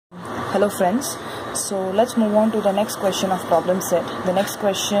Hello friends, so let's move on to the next question of problem set. The next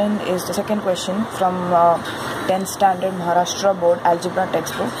question is the second question from 10th standard Maharashtra Board Algebra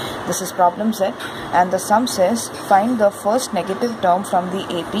textbook. This is problem set and the sum says find the first negative term from the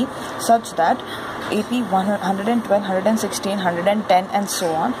AP such that AP 112, 116, 110 and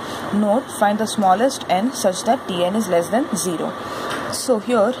so on. Note, find the smallest n such that Tn is less than 0. So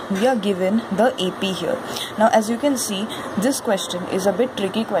here we are given the AP here. Now as you can see, this question is a bit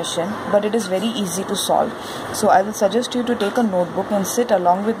tricky question, but it is very easy to solve. So I will suggest you to take a notebook and sit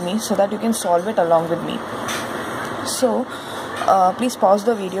along with me so that you can solve it along with me. So please pause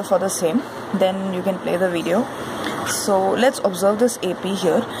the video for the same, then you can play the video. So let's observe this AP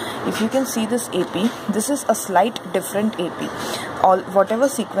here. If you can see this AP, this is a slight different AP. Whatever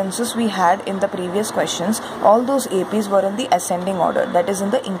sequences we had in the previous questions, all those APs were in the ascending order, that is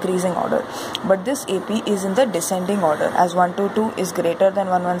in the increasing order. But this AP is in the descending order, as 122 is greater than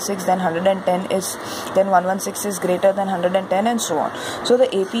 116, then 110 is, then 116 is greater than 110 and so on. So the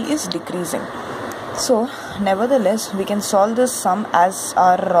AP is decreasing. So nevertheless, we can solve this sum as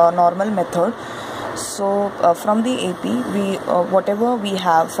our normal method. So from the AP, whatever we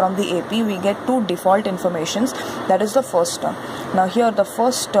have from the AP, we get two default informations. That is the first term. Now here the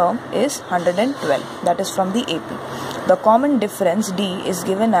first term is 112. That is from the AP. The common difference D is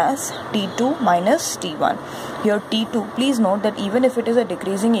given as T2 minus T1. Here T2, please note that even if it is a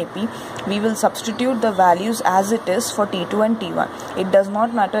decreasing AP, we will substitute the values as it is for T2 and T1. It does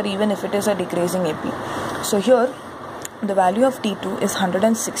not matter even if it is a decreasing AP. So here the value of T2 is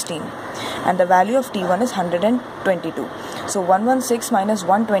 116 and the value of T1 is 122. So 116 minus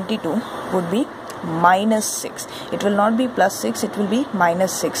 122 would be minus 6. It will not be plus 6, it will be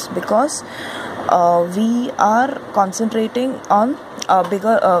minus 6 because we are concentrating on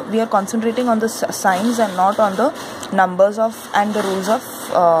the signs and not on the numbers of and the rules of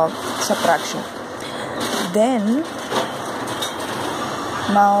subtraction. Then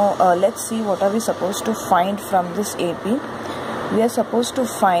now let's see what are we supposed to find from this AP. We are supposed to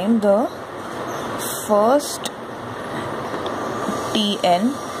find the first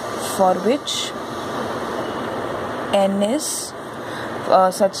Tn for which n is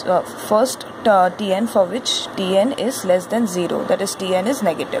first Tn for which Tn is less than 0, that is Tn is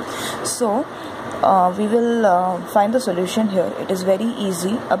negative. So we will find the solution here. It is very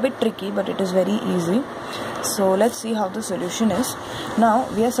easy, a bit tricky, but it is very easy. So let's see how the solution is. Now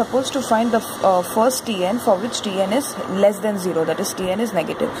we are supposed to find the first Tn for which Tn is less than 0, that is Tn is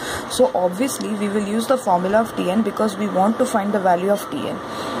negative. So obviously we will use the formula of Tn because we want to find the value of Tn.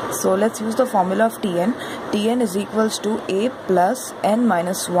 So let's use the formula of Tn. Tn is equals to A plus n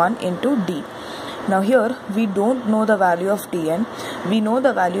minus 1 into D. Now here we don't know the value of Tn, we know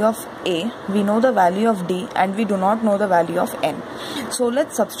the value of A, we know the value of D, and we do not know the value of n. So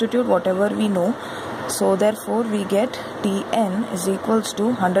let's substitute whatever we know. So therefore we get Tn is equals to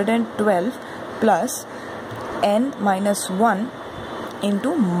 112 plus n minus 1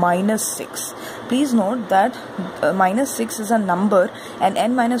 into minus 6. Please note that minus 6 is a number and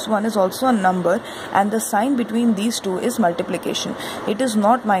n minus 1 is also a number, and the sign between these two is multiplication. It is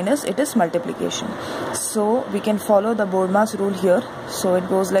not minus, it is multiplication. So we can follow the Boardma's rule here. So it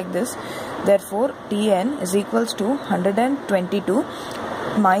goes like this. Therefore Tn is equals to 122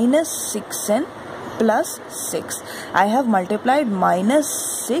 minus 6n plus 6. I have multiplied minus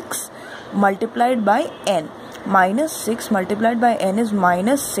 6 multiplied by n. Minus 6 multiplied by n is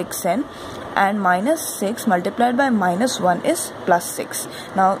minus 6n, and minus 6 multiplied by minus 1 is plus 6.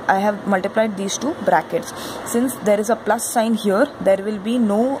 Now I have multiplied these two brackets. Since there is a plus sign here, there will be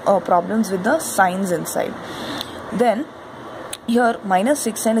no problems with the signs inside. Then here minus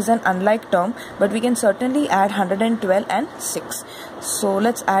 6n is an unlike term, but we can certainly add 112 and 6. So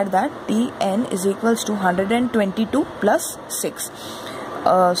let's add that. Tn is equals to 122 plus 6.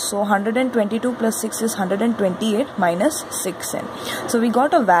 So 122 plus 6 is 128 minus 6n. So we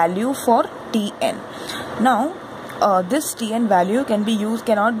got a value for Tn. Now this Tn value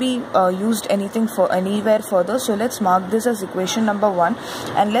cannot be used anywhere further. So let's mark this as equation number 1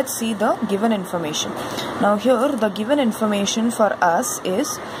 and let's see the given information. Now here the given information for us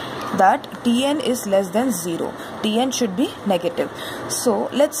is that Tn is less than 0. Tn should be negative. So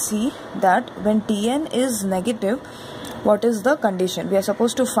let's see that when Tn is negative, what is the condition? We are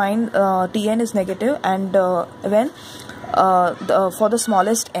supposed to find Tn is negative and when for the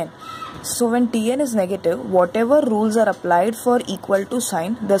smallest n. So when Tn is negative, whatever rules are applied for equal to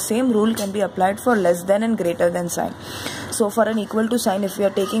sign, the same rule can be applied for less than and greater than sign. So for an equal to sign, if we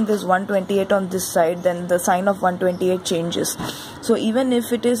are taking this 128 on this side, then the sign of 128 changes. So even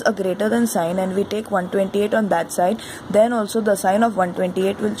if it is a greater than sign and we take 128 on that side, then also the sign of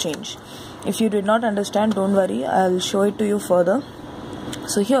 128 will change. If you did not understand, don't worry, I'll show it to you further.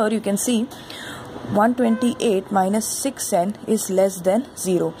 So here you can see 128 minus 6n is less than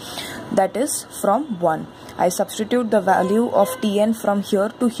 0. That is from 1. I substitute the value of Tn from here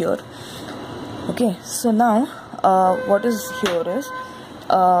to here. Okay, so now what is here is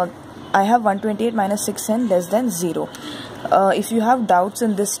I have 128 minus 6n less than 0. If you have doubts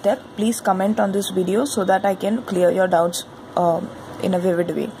in this step, please comment on this video so that I can clear your doubts in a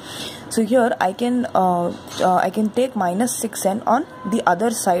vivid way. So here I can take minus 6n on the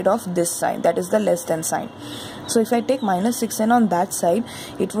other side of this sign, that is the less than sign. So if I take minus 6n on that side,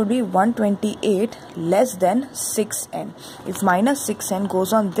 it would be 128 less than 6n. If minus 6n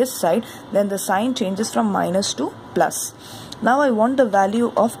goes on this side, then the sign changes from minus to plus. Now I want the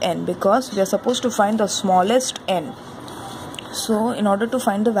value of n because we are supposed to find the smallest n. So in order to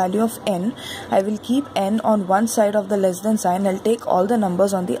find the value of n, I will keep n on one side of the less than sign. I'll take all the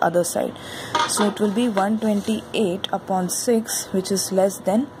numbers on the other side. So it will be 128 upon 6, which is less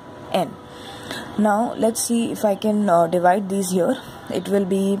than n. Now let's see if I can divide these here. It will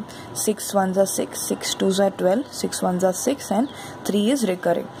be 6 ones are 6, 6 twos are 12, 6 ones are 6 and 3 is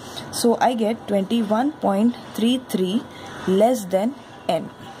recurring. So I get 21.33 less than n.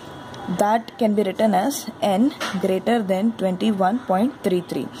 That can be written as n greater than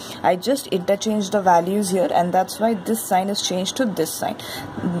 21.33. I just interchanged the values here, and that's why this sign is changed to this sign.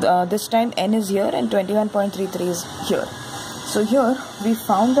 This time n is here and 21.33 is here. So here we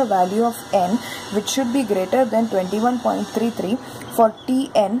found the value of n, which should be greater than 21.33 for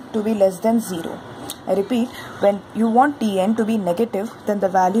Tn to be less than 0. I repeat, when you want Tn to be negative, then the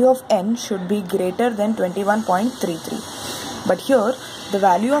value of n should be greater than 21.33. But here the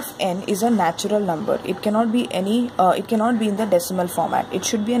value of n is a natural number. It cannot be in the decimal format. It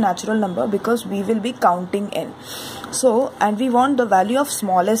should be a natural number because we will be counting n. So, and we want the value of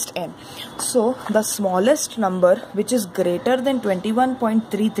smallest n. So the smallest number, which is greater than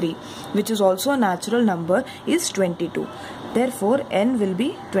 21.33, which is also a natural number, is 22. Therefore n will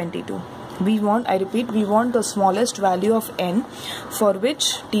be 22. We want, I repeat, we want the smallest value of n for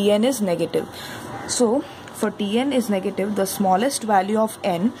which Tn is negative. So for Tn is negative, the smallest value of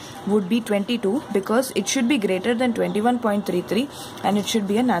n would be 22 because it should be greater than 21.33 and it should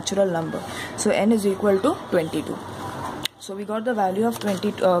be a natural number. So n is equal to 22. So we got the value of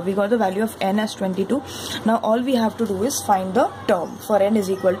n as 22. Now all we have to do is find the term for n is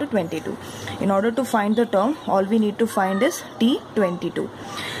equal to 22. In order to find the term, all we need to find is T22.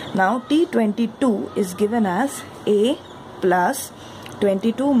 Now T22 is given as a plus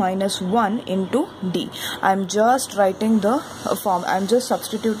 22 minus 1 into d. I'm just writing the form. I'm just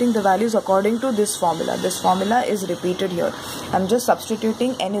substituting the values according to this formula. This formula is repeated here. I'm just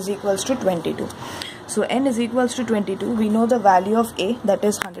substituting n is equals to 22. So n is equals to 22. We know the value of a, that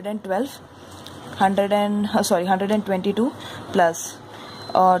is 122 plus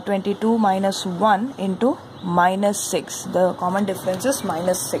 22 minus 1 into minus 6. The common difference is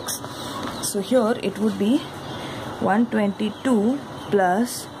minus 6. So here it would be 122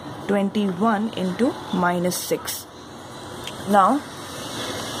 plus 21 into minus 6. Now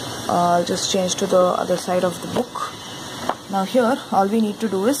I'll just change to the other side of the book. Now here all we need to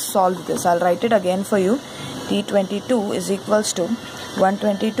do is solve this. I'll write it again for you. T22 is equals to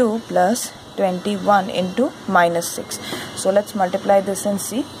 122 plus 21 into minus 6. So let's multiply this and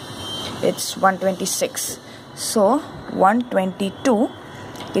see. It's 126. So 122,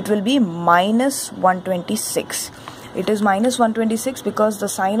 it will be minus 126. It is minus 126 because the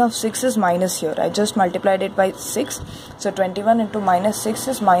sign of 6 is minus here. I just multiplied it by 6. So 21 into minus 6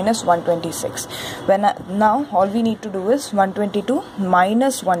 is minus 126. Now all we need to do is 122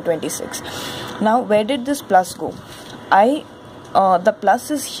 minus 126. Now where did this plus go? The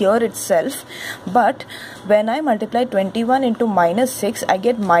plus is here itself, but when I multiply 21 into minus 6, I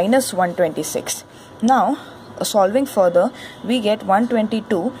get minus 126. Now solving further, we get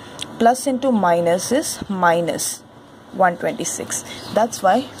 122 plus into minus is minus 126. That's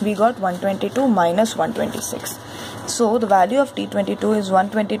why we got 122 minus 126. So the value of T22 is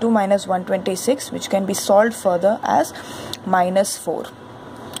 122 minus 126, which can be solved further as minus 4.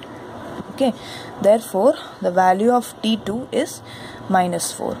 Okay, therefore the value of T2 is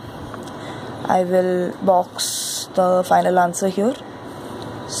minus 4. I will box the final answer here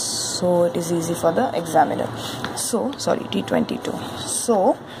so it is easy for the examiner. So sorry, T22.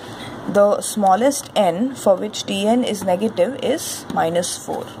 So the smallest n for which Tn is negative is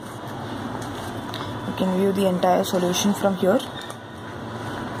 -4. You can view the entire solution from here.